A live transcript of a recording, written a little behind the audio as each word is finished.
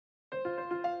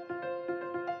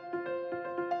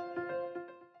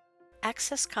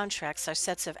Access contracts are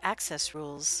sets of access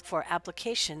rules for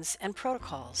applications and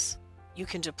protocols. You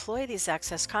can deploy these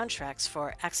access contracts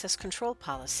for access control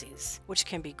policies, which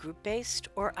can be group-based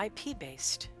or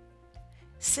IP-based.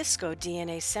 Cisco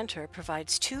DNA Center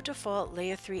provides 2 default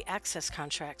Layer 3 access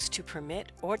contracts to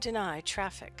permit or deny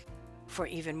traffic. For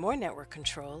even more network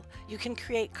control, you can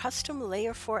create custom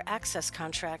Layer 4 access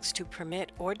contracts to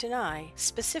permit or deny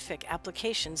specific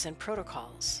applications and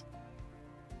protocols.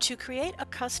 To create a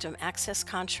custom access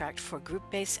contract for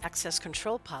group-based access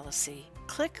control policy,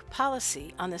 click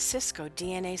Policy on the Cisco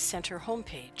DNA Center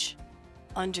homepage.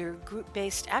 Under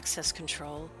Group-Based Access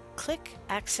Control, click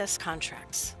Access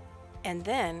Contracts, and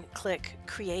then click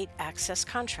Create Access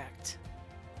Contract.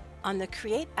 On the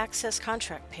Create Access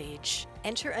Contract page,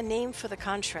 enter a name for the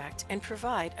contract and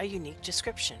provide a unique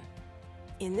description.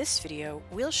 In this video,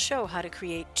 we'll show how to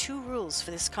create 2 rules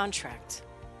for this contract.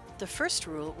 The first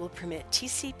rule will permit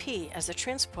TCP as a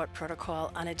transport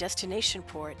protocol on a destination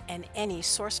port and any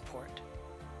source port.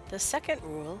 The second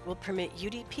rule will permit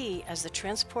UDP as the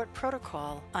transport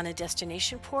protocol on a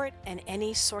destination port and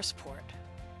any source port.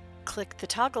 Click the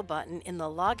toggle button in the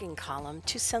logging column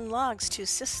to send logs to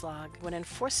syslog when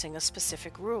enforcing a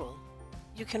specific rule.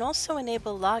 You can also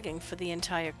enable logging for the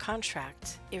entire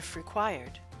contract if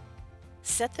required.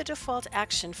 Set the default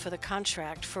action for the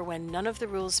contract for when none of the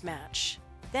rules match.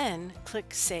 Then click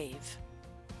Save.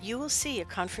 You will see a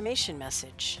confirmation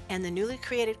message, and the newly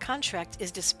created contract is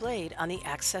displayed on the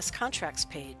Access Contracts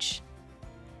page.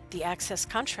 The Access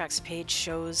Contracts page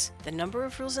shows the number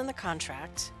of rules in the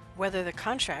contract, whether the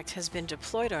contract has been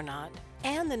deployed or not,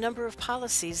 and the number of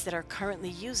policies that are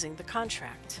currently using the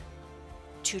contract.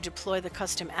 To deploy the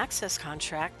custom access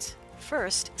contract,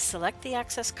 first select the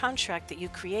access contract that you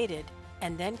created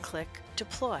and then click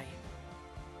Deploy.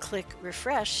 Click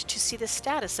Refresh to see the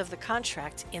status of the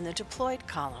contract in the Deployed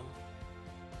column.